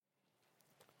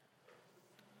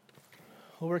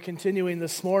Well, we're continuing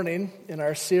this morning in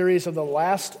our series of the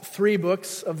last three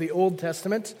books of the Old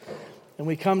Testament, and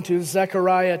we come to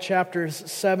Zechariah chapters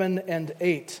 7 and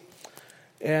 8.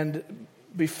 And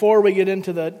before we get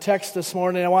into the text this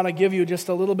morning, I want to give you just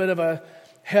a little bit of a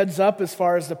heads up as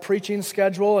far as the preaching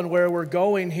schedule and where we're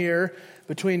going here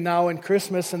between now and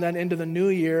Christmas and then into the new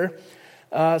year.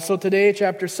 So today,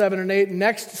 chapter 7 and 8.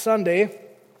 Next Sunday,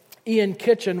 Ian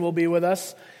Kitchen will be with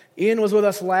us. Ian was with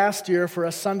us last year for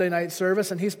a Sunday night service,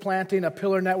 and he's planting a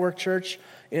Pillar Network church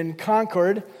in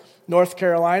Concord, North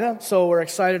Carolina. So we're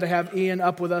excited to have Ian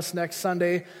up with us next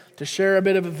Sunday to share a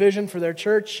bit of a vision for their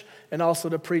church and also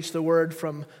to preach the word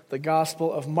from the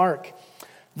Gospel of Mark.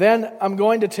 Then I'm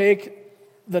going to take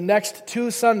the next two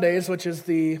Sundays, which is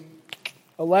the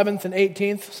 11th and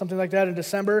 18th, something like that in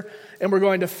December, and we're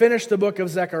going to finish the book of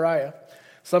Zechariah.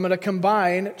 So I'm going to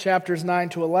combine chapters 9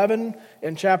 to 11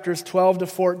 and chapters 12 to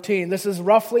 14. This is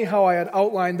roughly how I had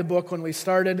outlined the book when we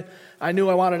started. I knew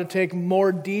I wanted to take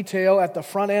more detail at the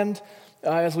front end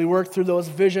as we worked through those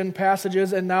vision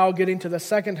passages, and now getting to the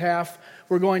second half,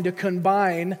 we're going to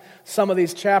combine some of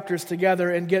these chapters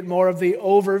together and get more of the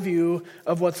overview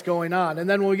of what's going on. And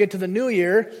then when we get to the new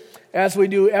year, as we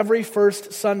do every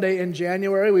first Sunday in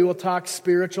January, we will talk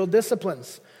spiritual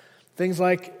disciplines. Things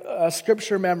like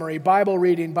scripture memory, Bible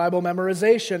reading, Bible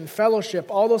memorization,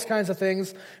 fellowship, all those kinds of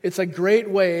things. It's a great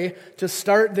way to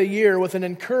start the year with an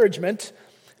encouragement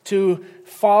to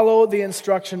follow the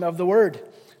instruction of the Word.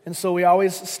 And so we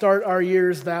always start our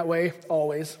years that way,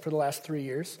 always, for the last 3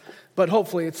 years. But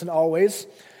hopefully it's an always.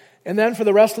 And then for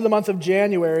the rest of the month of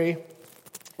January,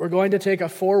 we're going to take a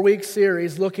 4-week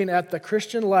series looking at the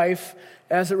Christian life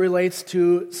as it relates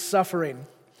to suffering.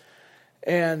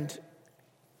 And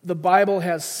the Bible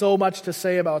has so much to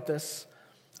say about this,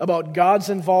 about God's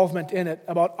involvement in it,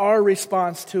 about our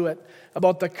response to it,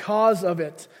 about the cause of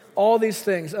it, all these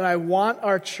things. And I want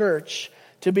our church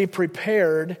to be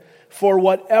prepared for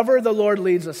whatever the Lord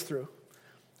leads us through.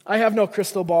 I have no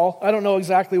crystal ball. I don't know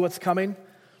exactly what's coming.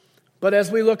 But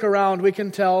as we look around, we can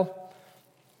tell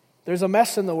there's a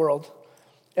mess in the world.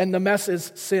 And the mess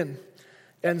is sin.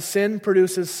 And sin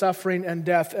produces suffering and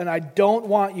death. And I don't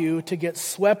want you to get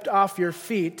swept off your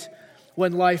feet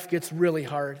when life gets really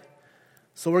hard.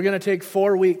 So we're going to take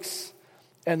 4 weeks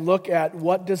and look at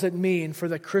what does it mean for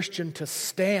the Christian to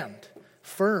stand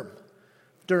firm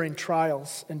during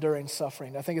trials and during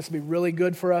suffering. I think it's going to be really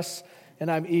good for us, and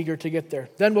I'm eager to get there.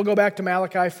 Then we'll go back to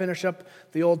Malachi, finish up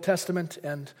the Old Testament,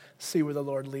 and see where the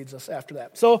Lord leads us after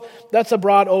that. So that's a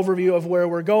broad overview of where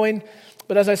we're going.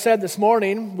 But as I said this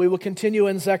morning, we will continue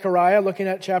in Zechariah, looking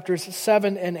at chapters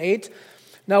 7 and 8.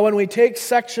 Now, when we take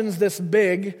sections this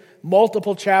big,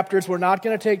 multiple chapters, we're not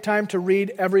going to take time to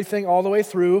read everything all the way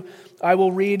through. I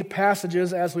will read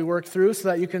passages as we work through so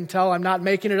that you can tell I'm not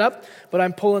making it up, but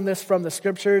I'm pulling this from the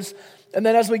Scriptures. And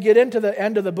then as we get into the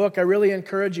end of the book, I really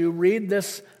encourage you, read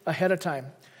this ahead of time.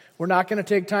 We're not going to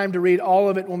take time to read all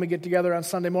of it when we get together on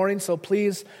Sunday morning, so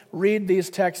please read these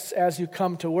texts as you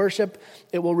come to worship.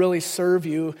 It will really serve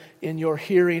you in your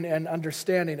hearing and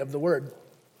understanding of the Word.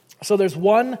 So there's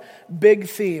one big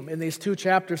theme in these two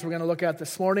chapters we're going to look at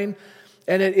this morning,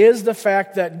 and it is the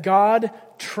fact that God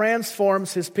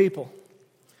transforms His people.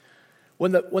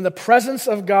 When the presence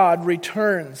of God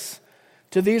returns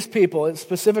to these people, and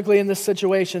specifically in this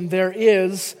situation, there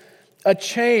is a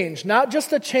change, not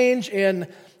just a change in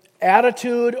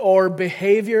attitude or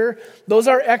behavior. Those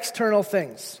are external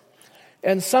things.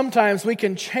 And sometimes we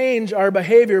can change our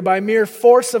behavior by mere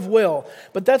force of will,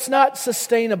 but that's not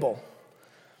sustainable.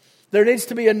 There needs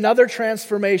to be another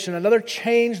transformation, another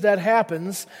change that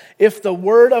happens if the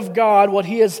Word of God, what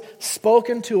He has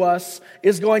spoken to us,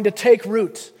 is going to take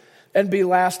root and be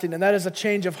lasting. And that is a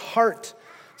change of heart.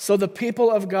 So the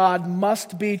people of God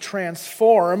must be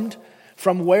transformed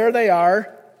from where they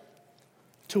are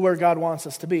to where God wants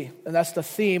us to be. And that's the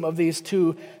theme of these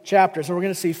two chapters. And we're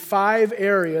going to see 5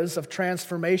 areas of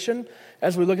transformation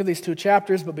as we look at these two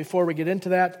chapters. But before we get into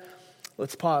that,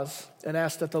 let's pause and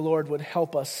ask that the Lord would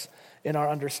help us in our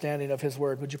understanding of His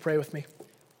Word. Would you pray with me?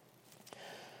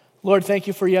 Lord, thank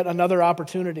you for yet another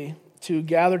opportunity to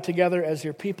gather together as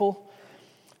your people,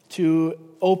 to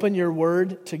open your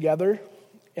Word together,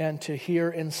 and to hear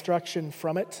instruction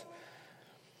from it.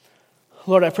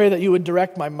 Lord, I pray that you would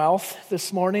direct my mouth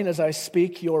this morning as I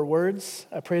speak your words.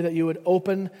 I pray that you would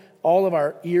open all of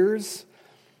our ears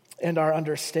and our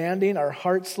understanding, our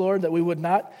hearts, Lord, that we would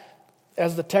not,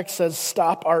 as the text says,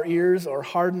 stop our ears or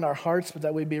harden our hearts, but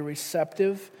that we be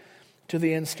receptive to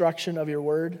the instruction of your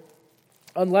word.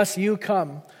 Unless you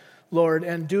come, Lord,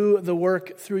 and do the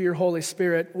work through your Holy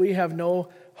Spirit, we have no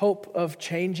hope of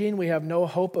changing. We have no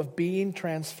hope of being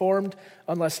transformed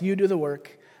unless you do the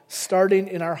work, starting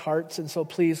in our hearts. And so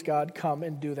please, God, come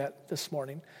and do that this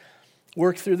morning.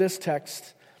 Work through this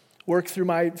text. Work through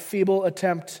my feeble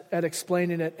attempt at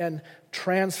explaining it and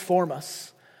transform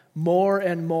us more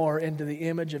and more into the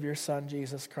image of your Son,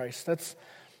 Jesus Christ. That's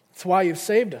why you've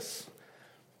saved us.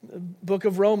 The book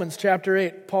of Romans, chapter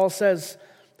 8, Paul says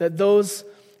that those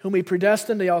whom he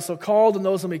predestined, he also called, and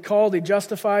those whom he called, he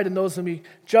justified, and those whom he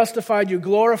justified, you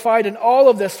glorified, and all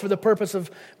of this for the purpose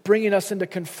of bringing us into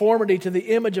conformity to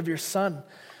the image of your Son.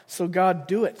 So God,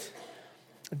 do it.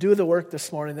 Do the work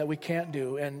this morning that we can't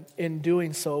do, and in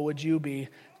doing so, would you be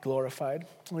glorified?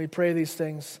 We pray these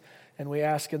things, and we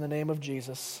ask in the name of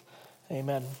Jesus.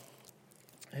 Amen.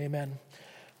 Amen.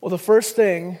 Well, the first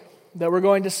thing that we're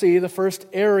going to see, the first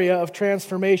area of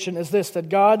transformation is this, that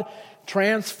God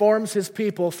transforms his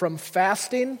people from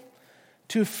fasting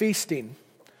to feasting.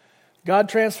 God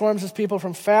transforms his people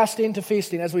from fasting to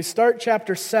feasting. As we start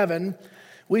chapter 7,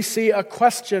 we see a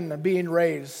question being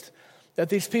raised that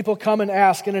these people come and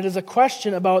ask, and it is a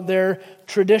question about their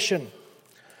tradition.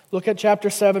 Look at chapter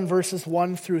 7, verses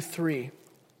 1 through 3.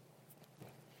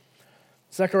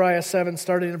 Zechariah 7,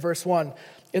 starting in verse 1.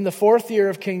 In the 4th year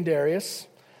of King Darius,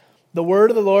 the word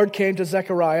of the Lord came to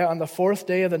Zechariah on the 4th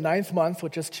day of the 9th month,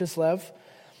 which is Chislev.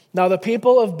 Now the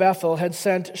people of Bethel had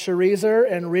sent Sherezer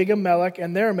and Regem-Melech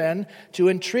and their men to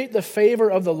entreat the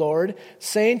favor of the Lord,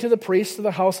 saying to the priests of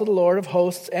the house of the Lord of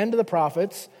hosts and to the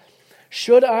prophets,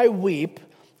 should I weep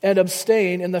and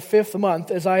abstain in the 5th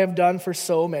month as I have done for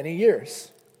so many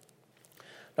years?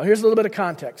 Now here's a little bit of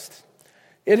context.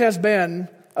 It has been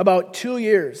about 2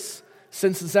 years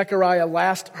since Zechariah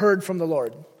last heard from the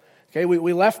Lord. Okay,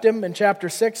 we left him in chapter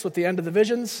 6 with the end of the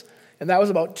visions, and that was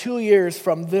about 2 years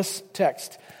from this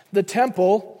text. The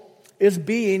temple is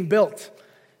being built,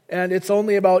 and it's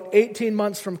only about 18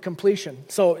 months from completion.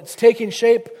 So it's taking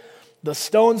shape, the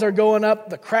stones are going up,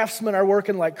 the craftsmen are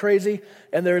working like crazy,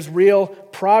 and there's real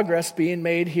progress being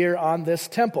made here on this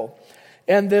temple.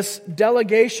 And this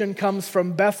delegation comes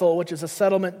from Bethel, which is a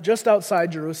settlement just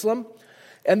outside Jerusalem,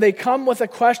 and they come with a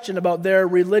question about their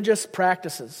religious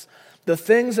practices, the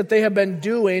things that they have been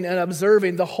doing and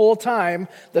observing the whole time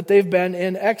that they've been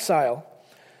in exile.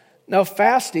 Now,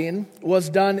 fasting was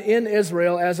done in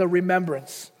Israel as a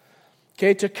remembrance,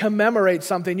 okay, to commemorate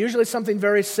something, usually something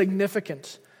very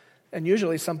significant, and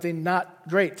usually something not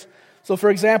great. So,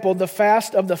 for example, the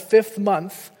fast of the 5th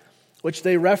month, which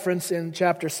they reference in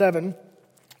chapter 7,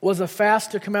 was a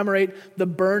fast to commemorate the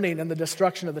burning and the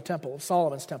destruction of the temple, of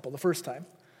Solomon's temple, the first time.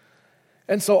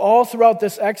 And so all throughout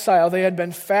this exile, they had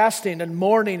been fasting and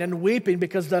mourning and weeping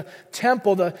because the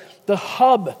temple, the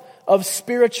hub of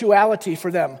spirituality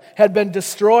for them, had been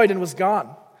destroyed and was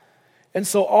gone. And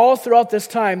so all throughout this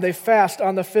time, they fast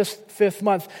on the fifth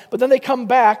month. But then they come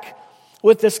back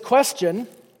with this question,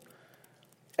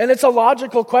 and it's a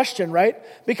logical question, right?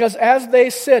 Because as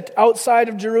they sit outside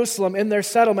of Jerusalem in their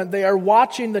settlement, they are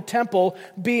watching the temple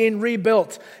being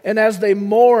rebuilt. And as they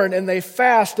mourn and they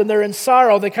fast and they're in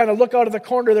sorrow, they kind of look out of the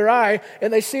corner of their eye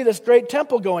and they see this great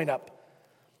temple going up.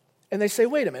 And they say,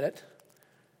 wait a minute,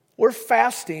 we're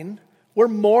fasting, we're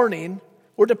mourning,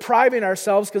 we're depriving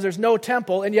ourselves because there's no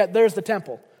temple, and yet there's the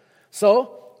temple.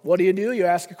 So, what do? You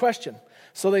ask a question.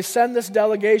 So they send this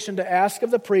delegation to ask of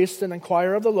the priests and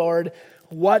inquire of the Lord,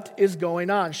 what is going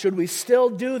on? Should we still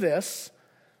do this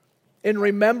in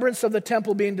remembrance of the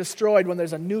temple being destroyed when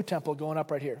there's a new temple going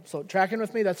up right here? So tracking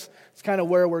with me, that's kind of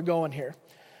where we're going here.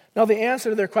 Now the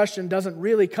answer to their question doesn't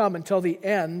really come until the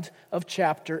end of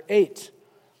chapter 8.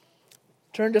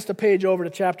 Turn just a page over to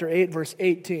chapter 8, verse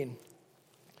 18.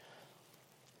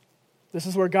 This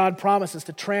is where God promises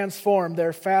to transform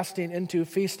their fasting into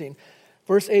feasting.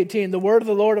 Verse 18, the word of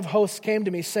the Lord of hosts came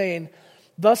to me, saying,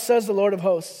 thus says the Lord of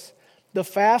hosts, the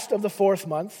fast of the 4th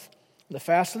month, the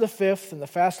fast of the 5th, and the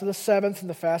fast of the 7th, and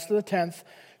the fast of the 10th,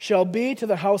 shall be to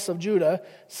the house of Judah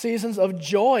seasons of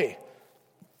joy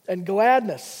and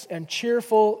gladness and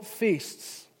cheerful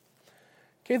feasts.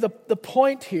 Okay, the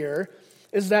point here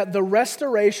is that the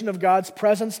restoration of God's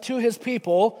presence to his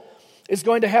people is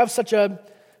going to have such a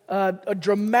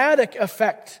dramatic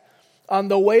effect on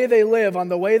the way they live, on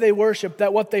the way they worship,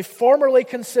 that what they formerly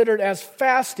considered as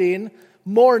fasting,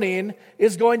 mourning,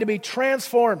 is going to be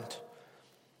transformed.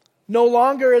 No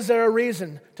longer is there a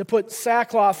reason to put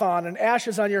sackcloth on and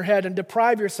ashes on your head and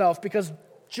deprive yourself, because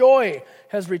joy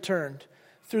has returned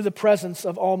through the presence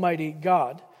of Almighty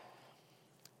God.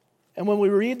 And when we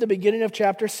read the beginning of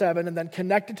chapter 7 and then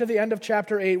connect it to the end of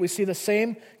chapter 8, we see the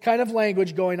same kind of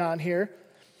language going on here.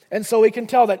 And so we can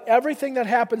tell that everything that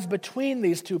happens between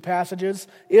these two passages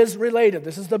is related.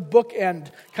 This is the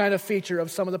bookend kind of feature of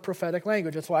some of the prophetic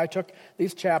language. That's why I took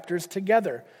these chapters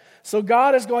together. So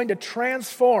God is going to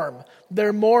transform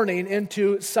their mourning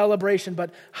into celebration.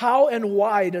 But how and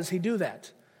why does he do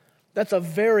that? That's a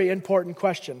very important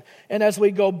question. And as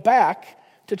we go back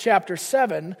to chapter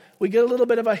 7, we get a little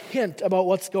bit of a hint about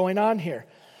what's going on here.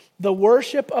 The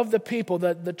worship of the people,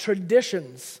 the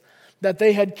traditions that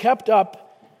they had kept up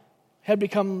had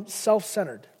become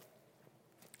self-centered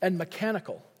and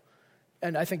mechanical,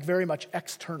 and I think very much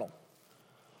external.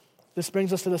 This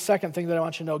brings us to the second thing that I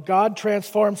want you to know. God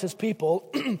transforms his people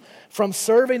from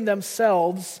serving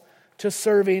themselves to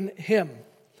serving him.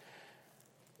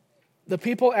 The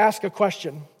people ask a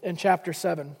question in chapter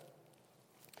 7,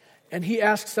 and he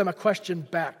asks them a question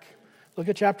back. Look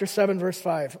at chapter 7, verse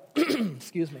 5.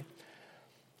 Excuse me.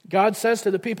 God says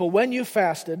to the people, when you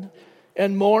fasted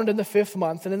and mourned in the 5th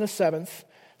month and in the 7th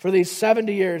for these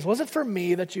 70 years, was it for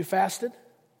me that you fasted?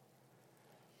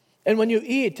 And when you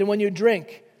eat and when you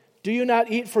drink, do you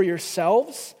not eat for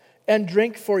yourselves and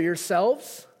drink for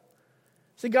yourselves?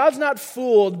 See, God's not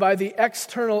fooled by the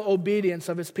external obedience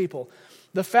of his people.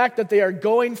 The fact that they are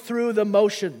going through the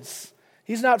motions.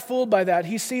 He's not fooled by that.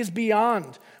 He sees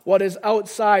beyond what is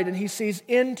outside, and he sees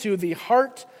into the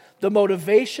heart, the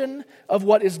motivation of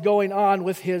what is going on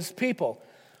with his people.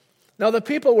 Now, the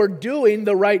people were doing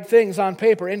the right things on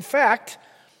paper. In fact,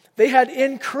 they had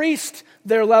increased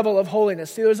their level of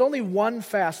holiness. See, there was only one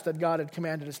fast that God had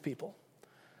commanded his people.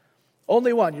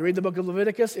 Only one. You read the book of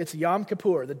Leviticus, it's Yom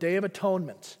Kippur, the Day of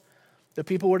Atonement. The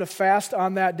people were to fast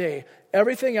on that day.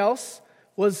 Everything else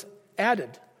was added.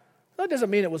 That doesn't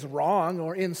mean it was wrong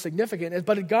or insignificant,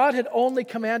 but God had only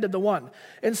commanded the one.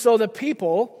 And so the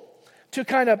people, to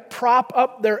kind of prop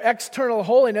up their external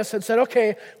holiness, had said,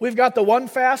 okay, we've got the one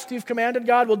fast you've commanded,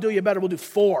 God, we'll do you better. We'll do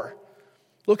 4.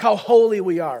 Look how holy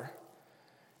we are.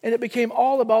 And it became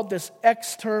all about this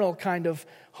external kind of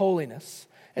holiness.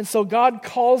 And so God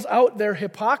calls out their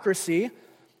hypocrisy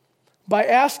by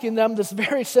asking them this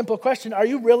very simple question: are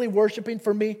you really worshiping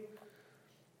for me?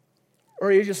 Or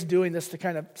are you just doing this to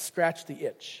kind of scratch the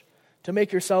itch, to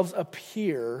make yourselves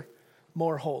appear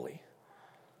more holy?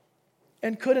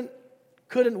 And couldn't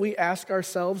we ask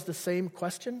ourselves the same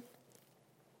question?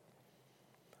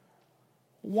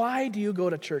 Why do you go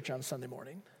to church on Sunday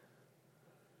morning?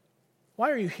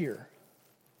 Why are you here?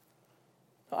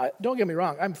 Don't get me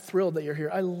wrong, I'm thrilled that you're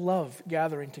here. I love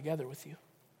gathering together with you.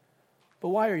 But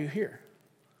why are you here?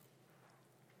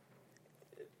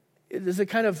 Does it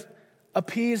kind of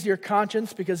appease your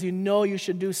conscience because you know you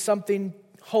should do something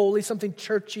holy, something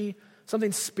churchy,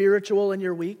 something spiritual in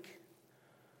your week?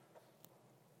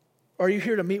 Or are you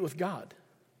here to meet with God,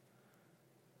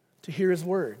 to hear his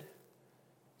word,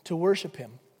 to worship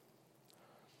him?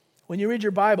 When you read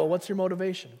your Bible, what's your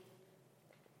motivation?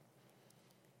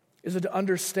 Is it to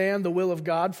understand the will of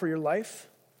God for your life?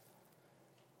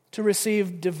 To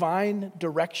receive divine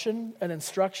direction and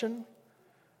instruction?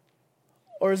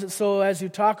 Or is it so as you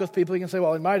talk with people, you can say,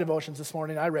 well, in my devotions this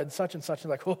morning, I read such and such, and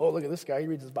like, oh, look at this guy, he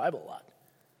reads his Bible a lot.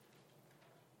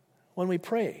 When we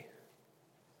pray,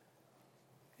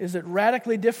 is it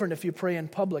radically different if you pray in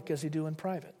public as you do in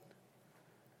private?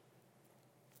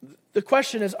 The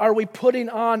question is, are we putting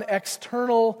on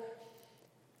external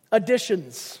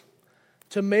additions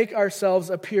to make ourselves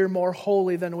appear more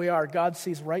holy than we are? God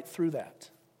sees right through that.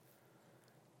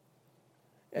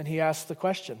 And he asks the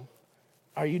question,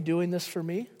 are you doing this for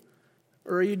me,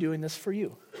 or are you doing this for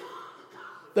you?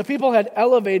 The people had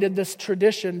elevated this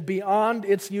tradition beyond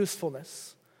its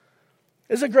usefulness.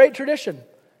 It's a great tradition,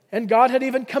 and God had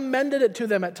even commended it to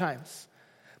them at times.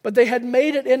 But they had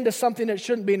made it into something it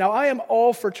shouldn't be. Now, I am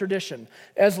all for tradition,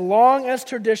 as long as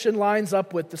tradition lines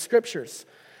up with the Scriptures.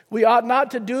 We ought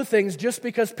not to do things just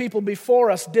because people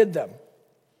before us did them.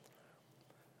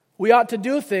 We ought to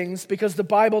do things because the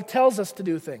Bible tells us to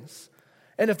do things.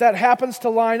 And if that happens to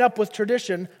line up with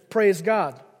tradition, praise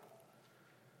God.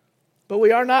 But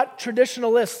we are not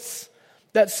traditionalists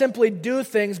that simply do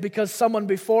things because someone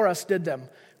before us did them.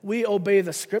 We obey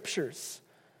the Scriptures.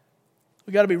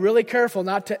 We've got to be really careful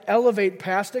not to elevate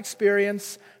past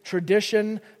experience,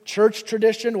 tradition, church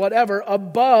tradition, whatever,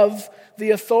 above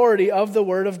the authority of the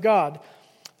Word of God.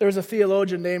 There was a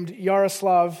theologian named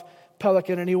Yaroslav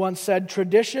Pelikan, and he once said,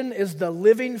 tradition is the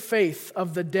living faith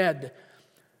of the dead.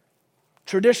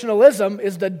 Traditionalism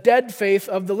is the dead faith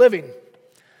of the living.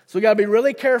 So we've got to be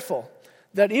really careful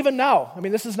that even now,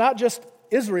 this is not just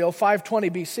Israel 520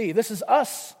 BC, this is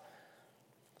us.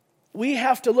 We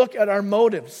have to look at our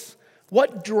motives.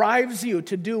 What drives you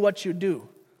to do what you do?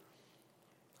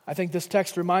 I think this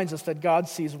text reminds us that God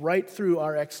sees right through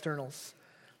our externals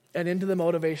and into the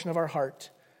motivation of our heart.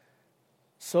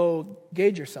 So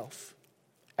gauge yourself.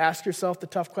 Ask yourself the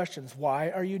tough questions.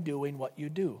 Why are you doing what you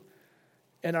do?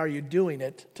 And are you doing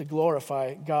it to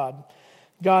glorify God?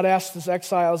 God asked his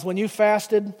exiles, when you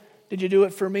fasted, did you do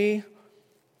it for me?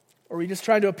 Or were you just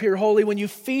trying to appear holy? When you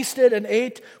feasted and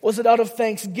ate, was it out of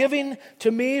thanksgiving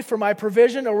to me for my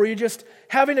provision? Or were you just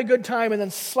having a good time and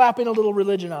then slapping a little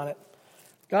religion on it?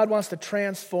 God wants to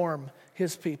transform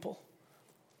his people.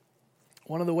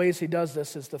 One of the ways he does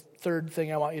this is the third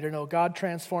thing I want you to know. God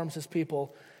transforms his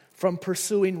people from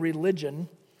pursuing religion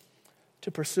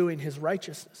to pursuing his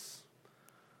righteousness.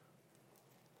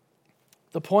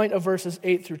 The point of verses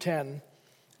 8 through 10,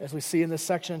 as we see in this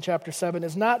section in chapter 7,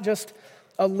 is not just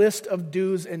a list of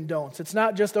do's and don'ts. It's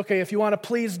not just, okay, if you want to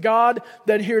please God,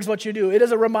 then here's what you do. It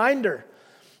is a reminder.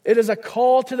 It is a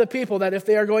call to the people that if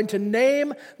they are going to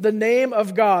name the name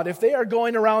of God, if they are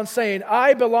going around saying,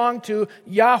 I belong to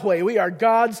Yahweh, we are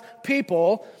God's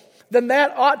people, then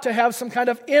that ought to have some kind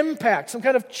of impact, some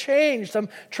kind of change, some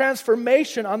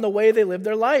transformation on the way they live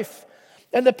their life.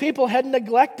 And the people had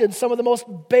neglected some of the most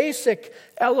basic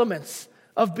elements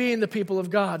of being the people of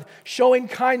God, showing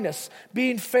kindness,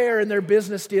 being fair in their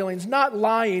business dealings, not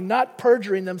lying, not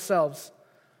perjuring themselves.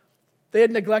 They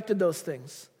had neglected those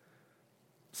things.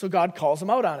 So God calls them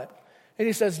out on it. And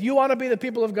he says, you want to be the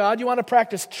people of God, you want to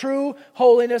practice true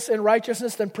holiness and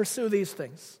righteousness, then pursue these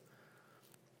things.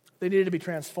 They needed to be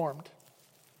transformed,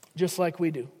 just like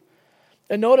we do.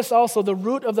 And notice also the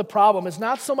root of the problem is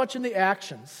not so much in the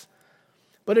actions,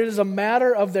 but it is a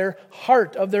matter of their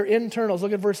heart, of their internals.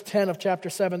 Look at verse 10 of chapter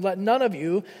 7. Let none of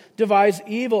you devise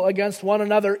evil against one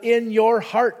another in your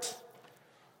heart.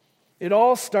 It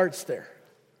all starts there.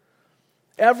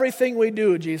 Everything we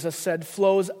do, Jesus said,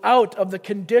 flows out of the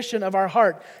condition of our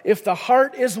heart. If the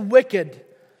heart is wicked,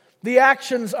 the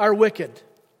actions are wicked.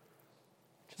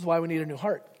 Which is why we need a new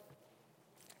heart.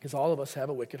 Because all of us have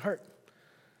a wicked heart.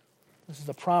 This is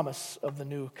the promise of the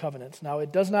new covenant. Now,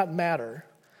 it does not matter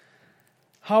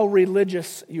how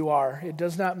religious you are. It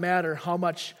does not matter how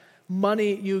much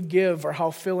money you give or how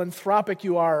philanthropic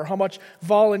you are or how much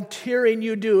volunteering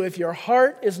you do. If your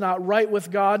heart is not right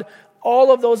with God,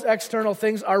 all of those external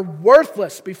things are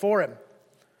worthless before him.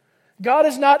 God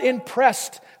is not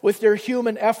impressed with your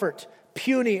human effort,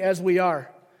 puny as we are.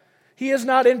 He is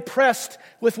not impressed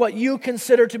with what you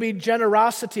consider to be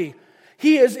generosity.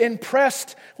 He is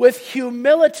impressed with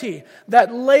humility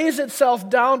that lays itself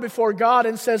down before God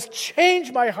and says,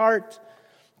 change my heart.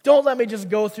 Don't let me just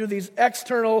go through these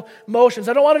external motions.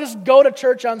 I don't want to just go to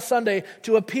church on Sunday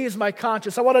to appease my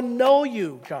conscience. I want to know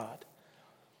you, God.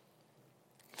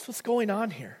 That's what's going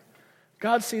on here.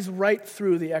 God sees right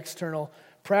through the external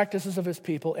practices of his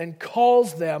people and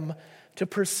calls them to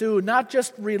pursue not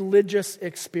just religious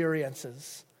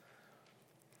experiences,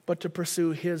 but to pursue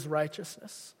his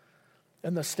righteousness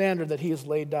and the standard that he has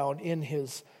laid down in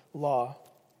his law.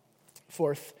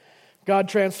 Fourth, God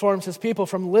transforms his people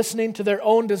from listening to their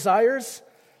own desires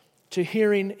to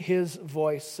hearing his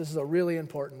voice. This is a really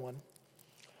important one.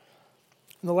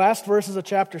 In the last verses of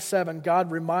chapter 7,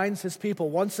 God reminds his people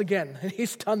once again, and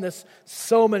he's done this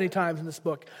so many times in this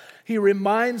book, he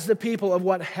reminds the people of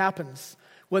what happens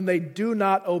when they do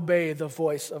not obey the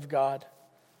voice of God.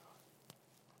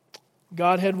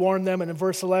 God had warned them, and in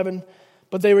verse 11,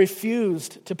 but they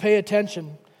refused to pay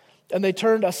attention, and they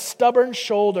turned a stubborn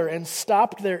shoulder and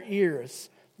stopped their ears.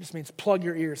 It just means plug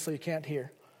your ears so you can't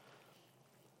hear.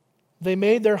 They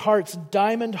made their hearts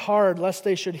diamond hard, lest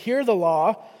they should hear the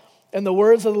law and the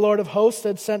words of the Lord of hosts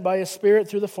had sent by his Spirit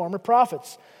through the former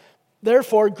prophets.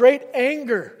 Therefore, great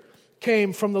anger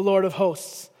came from the Lord of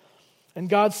hosts. And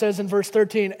God says in verse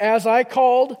 13, as I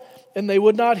called, and they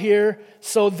would not hear,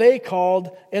 so they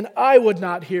called, and I would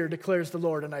not hear, declares the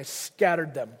Lord, and I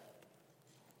scattered them.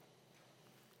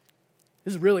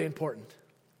 This is really important.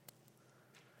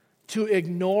 To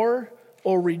ignore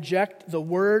or reject the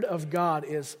word of God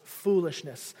is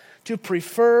foolishness. To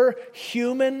prefer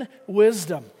human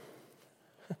wisdom,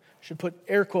 should put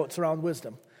air quotes around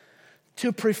wisdom.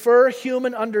 To prefer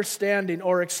human understanding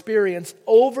or experience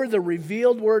over the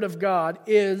revealed word of God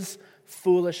is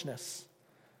foolishness.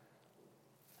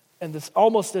 And this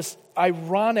almost this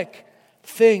ironic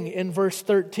thing in verse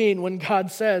 13 when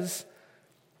God says,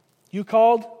 you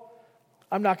called,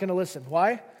 I'm not going to listen.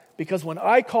 Why? Because when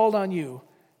I called on you,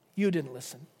 you didn't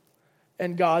listen.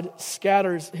 And God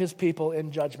scatters his people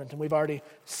in judgment. And we've already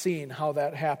seen how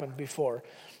that happened before.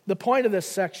 The point of this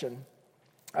section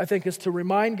I think, is to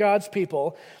remind God's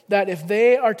people that if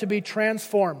they are to be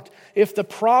transformed, if the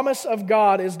promise of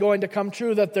God is going to come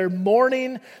true, that their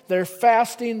mourning, their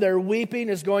fasting, their weeping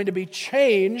is going to be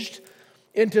changed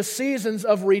into seasons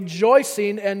of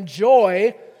rejoicing and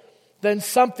joy, then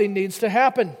something needs to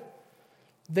happen.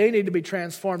 They need to be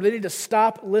transformed. They need to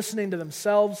stop listening to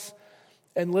themselves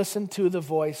and listen to the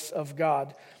voice of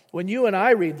God. When you and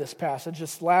I read this passage,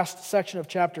 this last section of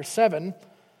chapter 7,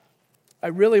 I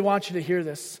really want you to hear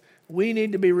this. We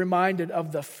need to be reminded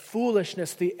of the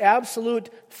foolishness, the absolute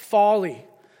folly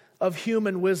of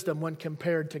human wisdom when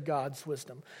compared to God's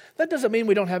wisdom. That doesn't mean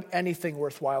we don't have anything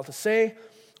worthwhile to say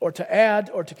or to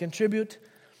add or to contribute.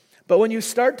 But when you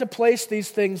start to place these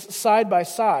things side by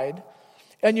side,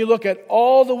 and you look at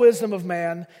all the wisdom of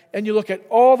man, and you look at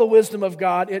all the wisdom of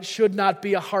God, it should not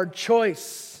be a hard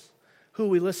choice who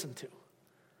we listen to.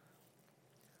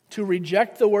 To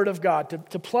reject the word of God,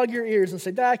 to plug your ears and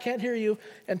say, I can't hear you,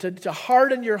 and to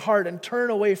harden your heart and turn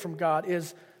away from God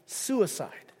is suicide.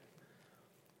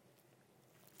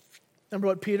 Remember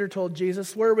what Peter told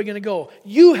Jesus? Where are we going to go?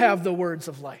 You have the words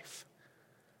of life.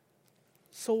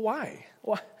 So why?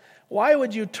 Why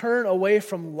would you turn away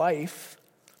from life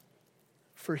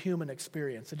for human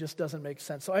experience? It just doesn't make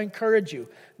sense. So I encourage you,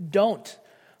 don't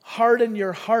harden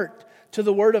your heart to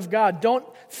the Word of God. Don't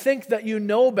think that you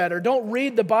know better. Don't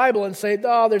read the Bible and say,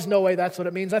 there's no way that's what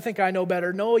it means. I think I know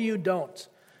better. No, you don't.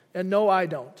 And no, I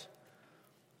don't.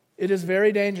 It is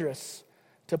very dangerous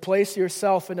to place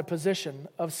yourself in a position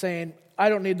of saying, I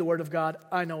don't need the Word of God.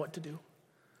 I know what to do.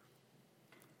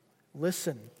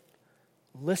 Listen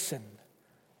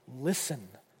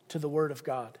to the Word of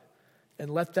God.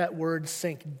 And let that Word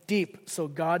sink deep so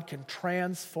God can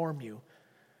transform you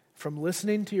from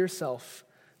listening to yourself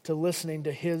to listening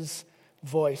to His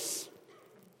voice.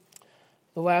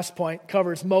 The last point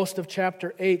covers most of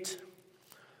chapter 8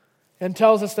 and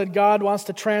tells us that God wants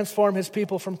to transform His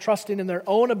people from trusting in their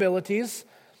own abilities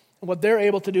and what they're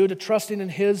able to do to trusting in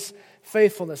His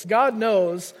faithfulness. God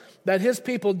knows that His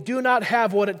people do not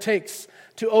have what it takes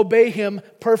to obey Him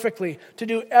perfectly, to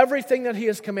do everything that He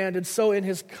has commanded. So in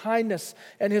His kindness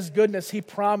and His goodness, He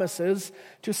promises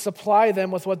to supply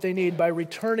them with what they need by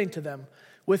returning to them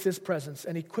with His presence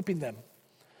and equipping them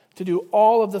to do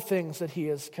all of the things that He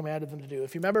has commanded them to do.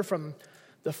 If you remember from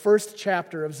the first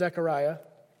chapter of Zechariah,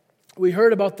 we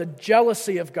heard about the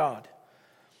jealousy of God,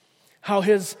 how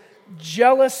His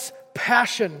jealous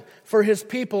passion for His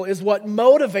people is what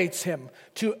motivates Him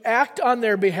to act on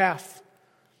their behalf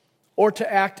or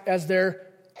to act as their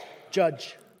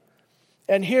judge.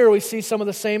 And here we see some of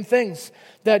the same things,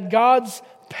 that God's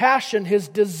passion, His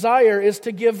desire is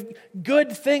to give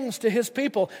good things to His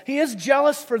people. He is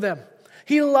jealous for them.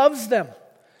 He loves them.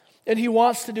 And He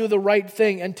wants to do the right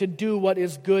thing and to do what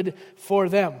is good for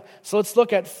them. So let's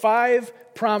look at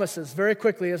 5 promises very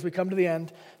quickly as we come to the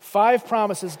end. 5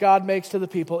 promises God makes to the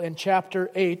people in chapter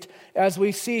 8 as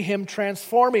we see Him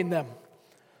transforming them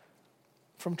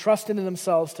from trusting in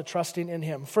themselves to trusting in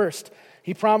Him. First,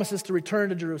 He promises to return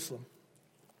to Jerusalem.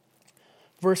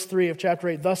 Verse 3 of chapter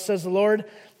 8, "Thus says the Lord,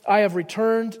 I have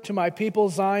returned to my people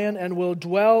Zion and will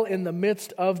dwell in the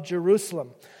midst of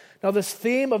Jerusalem." Now this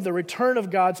theme of the return of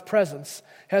God's presence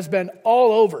has been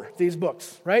all over these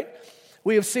books, right?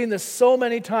 We have seen this so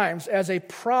many times as a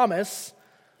promise,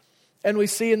 and we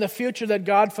see in the future that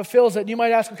God fulfills it. You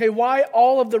might ask, okay, why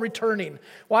all of the returning?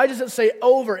 Why does it say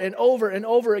over and over and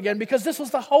over again? Because this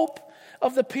was the hope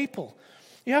of the people.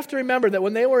 You have to remember that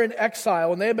when they were in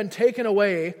exile, when they had been taken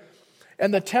away,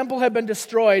 and the temple had been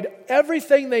destroyed,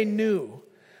 everything they knew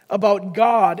about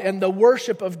God and the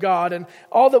worship of God and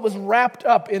all that was wrapped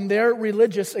up in their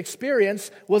religious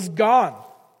experience was gone.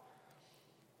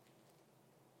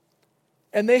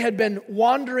 And they had been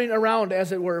wandering around,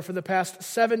 as it were, for the past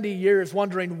 70 years,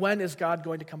 wondering, when is God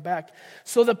going to come back?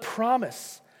 So the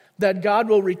promise that God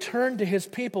will return to His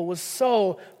people was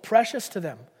so precious to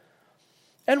them.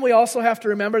 And we also have to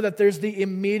remember that there's the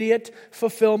immediate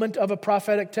fulfillment of a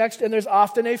prophetic text, and there's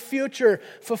often a future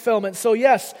fulfillment. So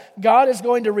yes, God is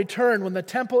going to return when the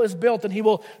temple is built, and He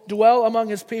will dwell among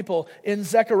His people in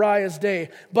Zechariah's day.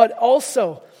 But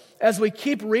also, as we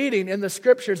keep reading in the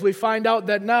Scriptures, we find out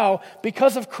that now,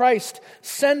 because of Christ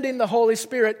sending the Holy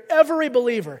Spirit, every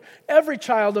believer, every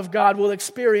child of God will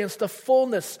experience the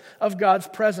fullness of God's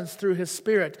presence through His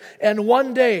Spirit. And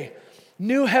one day,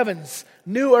 new heavens,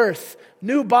 new earth,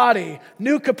 new body,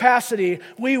 new capacity,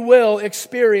 we will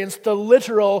experience the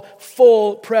literal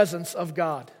full presence of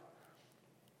God.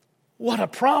 What a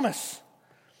promise!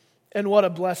 And what a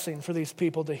blessing for these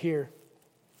people to hear.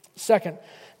 Second,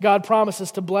 God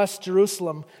promises to bless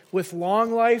Jerusalem with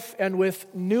long life and with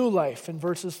new life in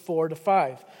verses 4 to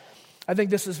 5. I think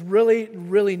this is really,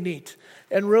 really neat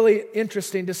and really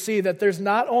interesting to see that there's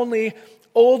not only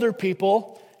older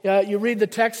people. You read the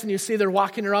text and you see they're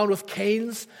walking around with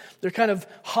canes. They're kind of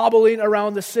hobbling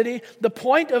around the city. The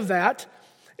point of that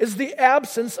is the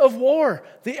absence of war,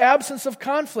 the absence of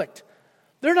conflict.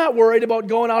 They're not worried about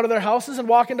going out of their houses and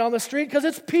walking down the street because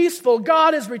it's peaceful.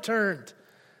 God has returned.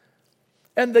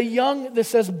 And the young, this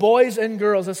says boys and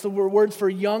girls, that's the words for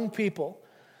young people,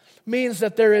 means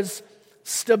that there is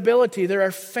stability, there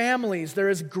are families, there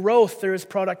is growth, there is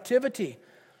productivity.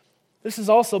 This is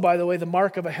also, by the way, the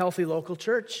mark of a healthy local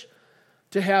church.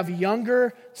 To have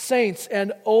younger saints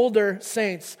and older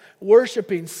saints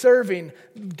worshiping, serving,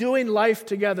 doing life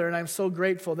together. And I'm so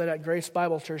grateful that at Grace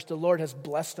Bible Church, the Lord has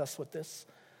blessed us with this.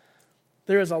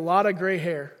 There is a lot of gray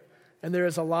hair, and there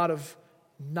is a lot of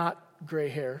not gray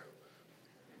hair,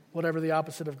 whatever the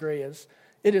opposite of gray is.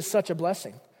 It is such a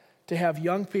blessing to have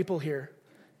young people here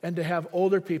and to have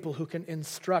older people who can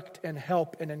instruct and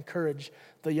help and encourage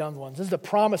the young ones. This is the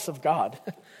promise of God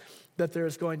that there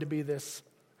is going to be this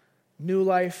new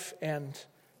life and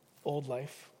old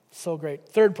life. So great.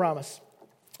 Third promise.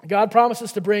 God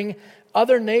promises to bring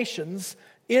other nations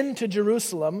into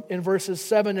Jerusalem in verses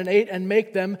 7 and 8 and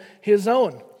make them his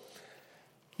own.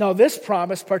 Now this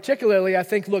promise particularly, I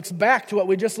think, looks back to what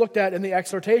we just looked at in the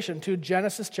exhortation to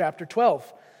Genesis chapter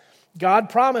 12. God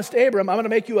promised Abram, I'm going to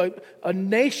make you a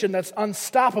nation that's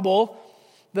unstoppable,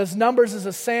 that's numbers as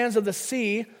the sands of the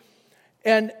sea.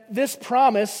 And this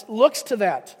promise looks to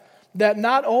that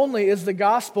not only is the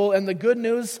gospel and the good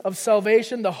news of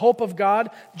salvation, the hope of God,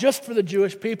 just for the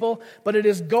Jewish people, but it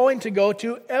is going to go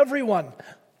to everyone.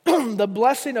 The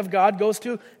blessing of God goes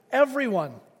to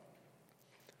everyone.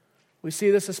 We see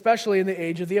this especially in the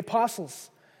age of the apostles,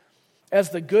 as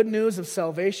the good news of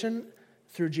salvation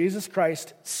through Jesus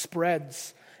Christ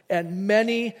spreads, and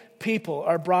many people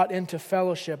are brought into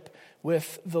fellowship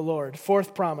with the Lord.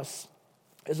 Fourth promise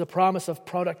is a promise of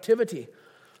productivity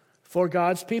for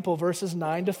God's people, verses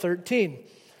 9 to 13.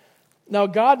 Now,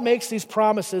 God makes these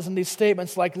promises and these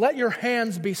statements like, let your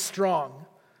hands be strong.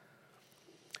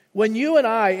 When you and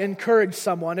I encourage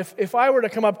someone, if I were to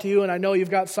come up to you and I know you've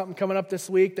got something coming up this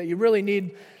week that you really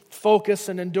need focus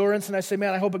and endurance, and I say,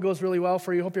 man, I hope it goes really well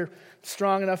for you. I hope you're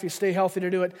strong enough, you stay healthy to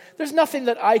do it. There's nothing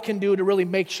that I can do to really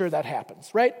make sure that happens,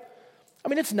 right? I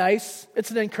mean, it's nice,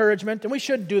 it's an encouragement, and we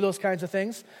should do those kinds of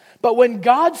things. But when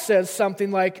God says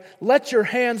something like, let your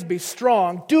hands be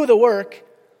strong, do the work,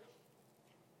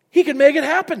 He can make it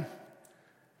happen.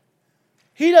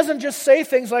 He doesn't just say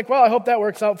things like, well, I hope that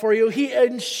works out for you. He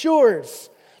ensures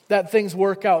that things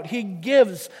work out. He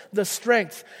gives the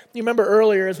strength. You remember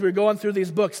earlier as we were going through these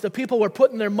books, the people were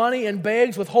putting their money in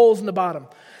bags with holes in the bottom.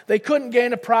 They couldn't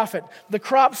gain a profit. The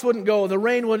crops wouldn't go. The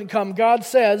rain wouldn't come. God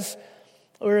says,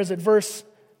 or is it verse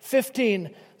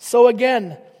 15, so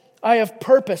again, I have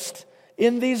purposed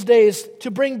in these days to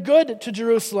bring good to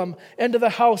Jerusalem and to the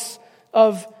house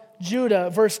of Judah.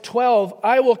 Verse 12,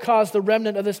 I will cause the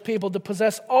remnant of this people to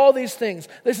possess all these things.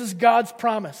 This is God's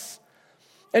promise.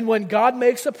 And when God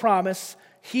makes a promise,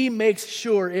 He makes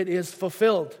sure it is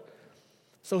fulfilled.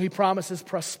 So He promises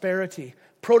prosperity,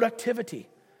 productivity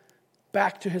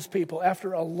back to His people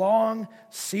after a long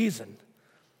season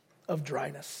of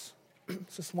dryness.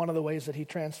 It's just one of the ways that He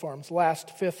transforms.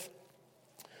 Last, fifth,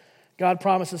 God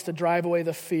promises to drive away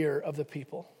the fear of the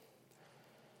people.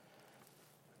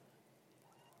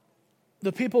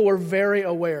 The people were very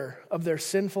aware of their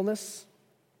sinfulness.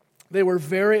 They were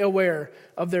very aware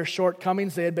of their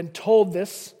shortcomings. They had been told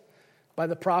this by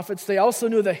the prophets. They also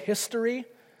knew the history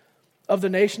of the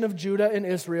nation of Judah and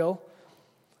Israel,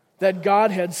 that God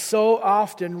had so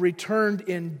often returned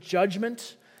in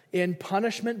judgment, in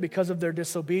punishment because of their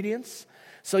disobedience.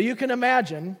 So you can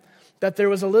imagine that there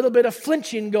was a little bit of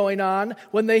flinching going on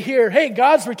when they hear, hey,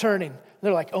 God's returning.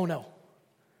 They're like, oh no.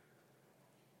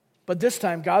 But this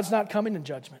time, God's not coming in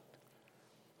judgment.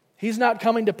 He's not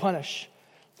coming to punish.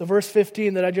 The verse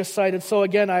 15 that I just cited, so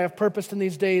again, I have purposed in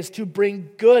these days to bring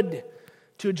good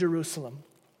to Jerusalem.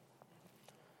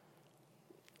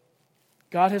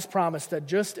 God has promised that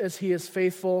just as He is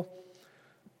faithful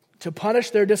to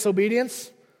punish their disobedience,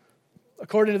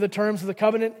 according to the terms of the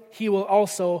covenant, He will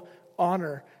also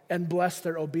honor and bless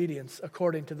their obedience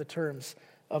according to the terms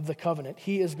of the covenant.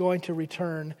 He is going to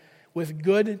return with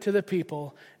good to the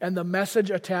people, and the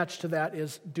message attached to that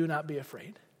is, do not be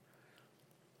afraid.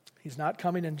 He's not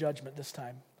coming in judgment this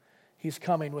time. He's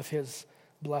coming with His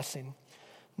blessing.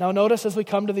 Now notice as we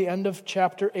come to the end of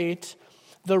chapter 8,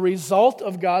 the result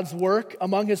of God's work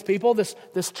among His people, this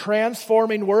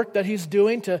transforming work that He's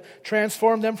doing to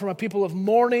transform them from a people of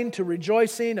mourning to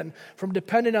rejoicing and from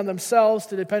depending on themselves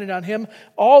to depending on Him,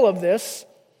 all of this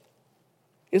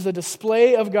is a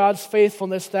display of God's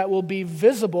faithfulness that will be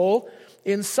visible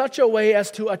in such a way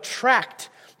as to attract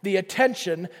the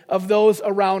attention of those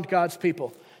around God's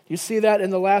people. You see that in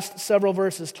the last several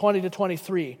verses, 20 to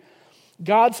 23.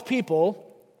 God's people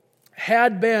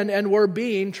had been and were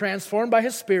being transformed by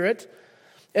His Spirit,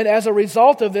 and as a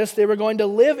result of this, they were going to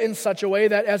live in such a way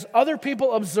that as other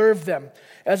people observed them,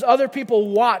 as other people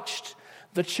watched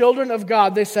the children of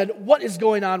God, they said, what is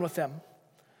going on with them?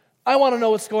 I want to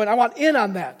know what's going on. I want in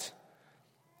on that.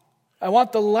 I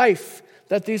want the life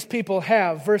that these people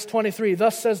have. Verse 23,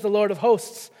 thus says the Lord of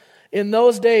hosts, in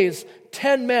those days,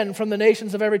 10 men from the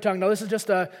nations of every tongue. Now, this is just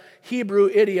a Hebrew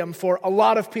idiom for a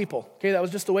lot of people. Okay, that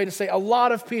was just a way to say a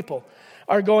lot of people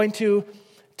are going to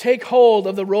take hold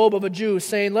of the robe of a Jew,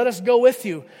 saying, let us go with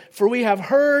you, for we have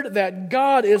heard that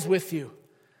God is with you.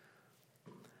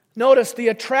 Notice the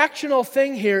attractional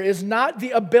thing here is not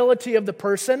the ability of the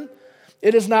person.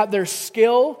 It is not their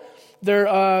skill, their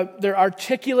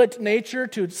articulate nature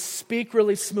to speak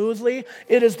really smoothly.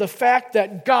 It is the fact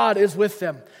that God is with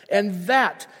them. And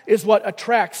that is what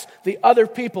attracts the other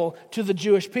people to the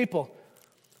Jewish people.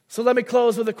 So let me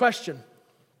close with a question.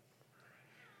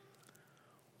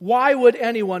 Why would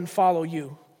anyone follow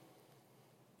you?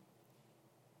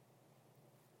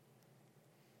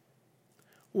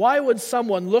 Why would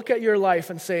someone look at your life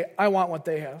and say, I want what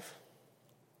they have?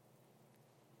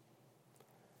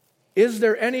 Is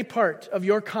there any part of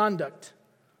your conduct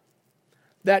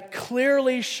that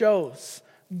clearly shows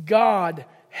God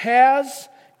has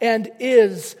and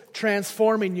is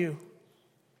transforming you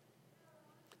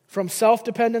from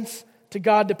self-dependence to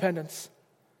God-dependence,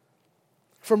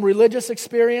 from religious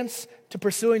experience to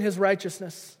pursuing His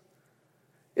righteousness?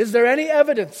 Is there any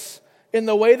evidence in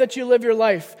the way that you live your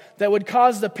life that would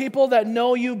cause the people that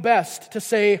know you best to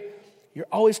say, you're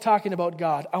always talking about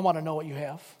God, I want to know what you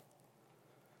have?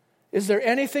 Is there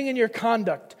anything in your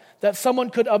conduct that someone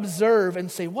could observe and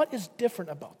say, what is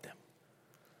different about them?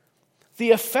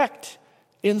 The effect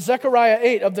in Zechariah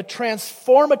 8 of the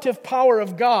transformative power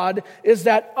of God is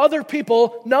that other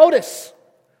people notice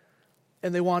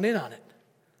and they want in on it.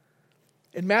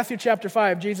 In Matthew chapter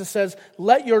 5, Jesus says,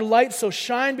 let your light so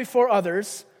shine before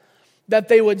others that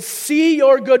they would see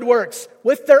your good works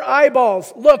with their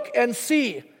eyeballs. Look and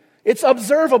see. It's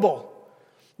observable.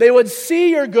 They would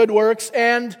see your good works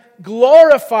and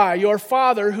glorify your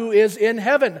Father who is in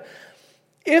heaven.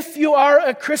 If you are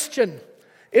a Christian,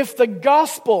 if the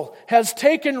gospel has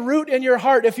taken root in your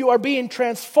heart, if you are being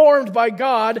transformed by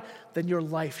God, then your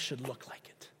life should look like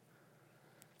it.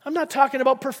 I'm not talking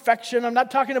about perfection. I'm not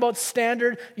talking about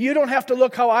standard. You don't have to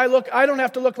look how I look. I don't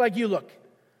have to look like you look.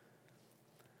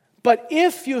 But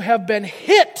if you have been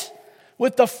hit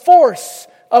with the force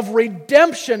of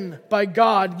redemption by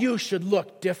God, you should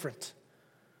look different.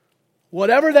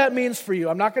 Whatever that means for you.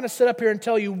 I'm not going to sit up here and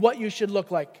tell you what you should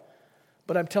look like,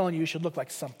 but I'm telling you should look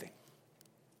like something.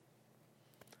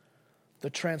 The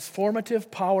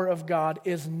transformative power of God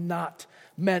is not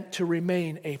meant to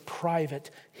remain a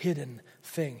private, hidden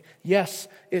thing. Yes,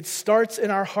 it starts in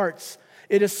our hearts.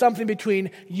 It is something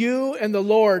between you and the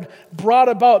Lord, brought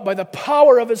about by the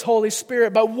power of His Holy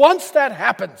Spirit. But once that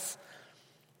happens,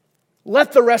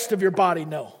 let the rest of your body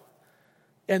know.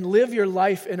 And live your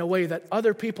life in a way that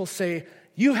other people say,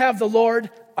 you have the Lord,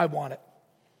 I want it.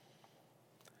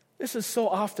 This is so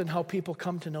often how people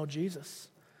come to know Jesus.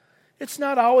 It's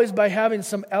not always by having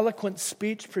some eloquent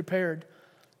speech prepared.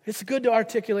 It's good to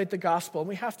articulate the gospel, and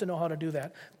we have to know how to do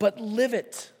that. But live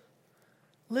it.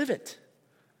 Live it.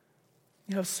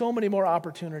 You have so many more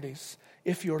opportunities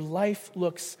if your life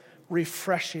looks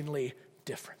refreshingly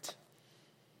different.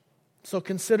 So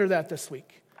consider that this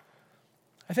week.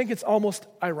 I think it's almost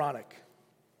ironic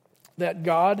that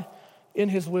God, in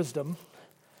His wisdom,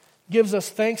 gives us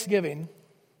Thanksgiving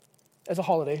as a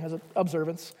holiday, as an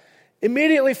observance,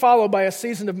 immediately followed by a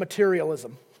season of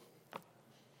materialism.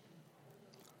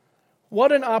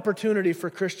 What an opportunity for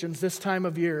Christians this time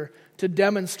of year to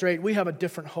demonstrate we have a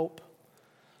different hope.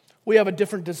 We have a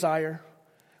different desire.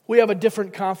 We have a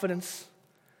different confidence.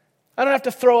 I don't have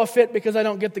to throw a fit because I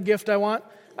don't get the gift I want.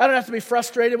 I don't have to be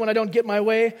frustrated when I don't get my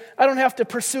way. I don't have to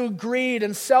pursue greed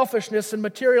and selfishness and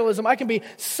materialism. I can be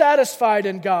satisfied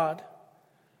in God.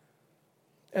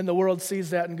 And the world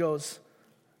sees that and goes,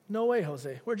 no way,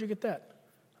 Jose. Where'd you get that?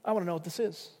 I want to know what this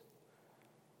is.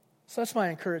 So that's my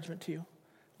encouragement to you.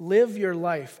 Live your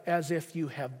life as if you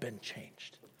have been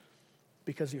changed,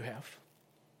 because you have.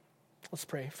 Let's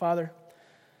pray. Father,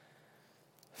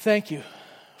 thank you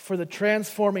for the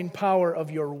transforming power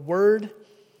of your word.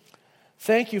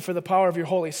 Thank you for the power of your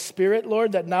Holy Spirit,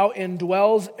 Lord, that now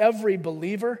indwells every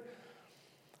believer.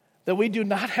 that we do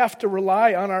not have to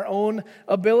rely on our own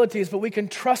abilities, but we can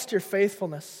trust your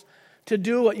faithfulness to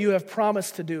do what you have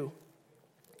promised to do.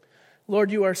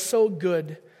 Lord, you are so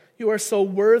good. You are so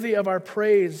worthy of our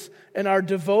praise and our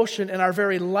devotion and our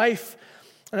very life.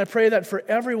 And I pray that for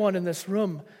everyone in this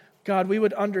room, God, we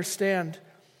would understand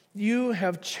you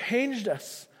have changed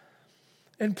us.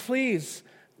 And please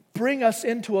bring us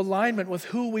into alignment with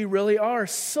who we really are.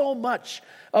 So much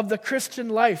of the Christian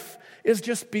life is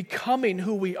just becoming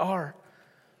who we are.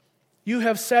 You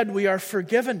have said we are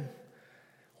forgiven.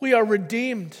 We are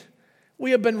redeemed.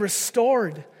 We have been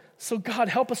restored. So God,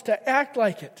 help us to act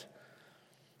like it.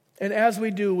 And as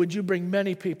we do, would you bring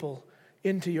many people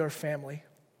into your family?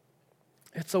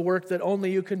 It's a work that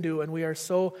only you can do, and we are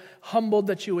so humbled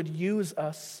that you would use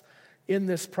us in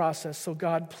this process. So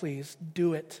God, please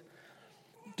do it.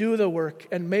 Do the work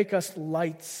and make us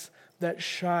lights that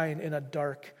shine in a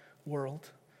dark world.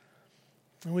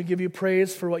 And we give you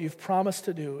praise for what you've promised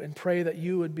to do and pray that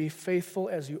you would be faithful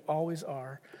as you always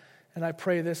are. And I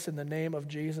pray this in the name of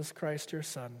Jesus Christ, your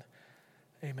Son.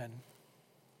 Amen.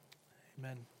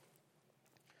 Amen.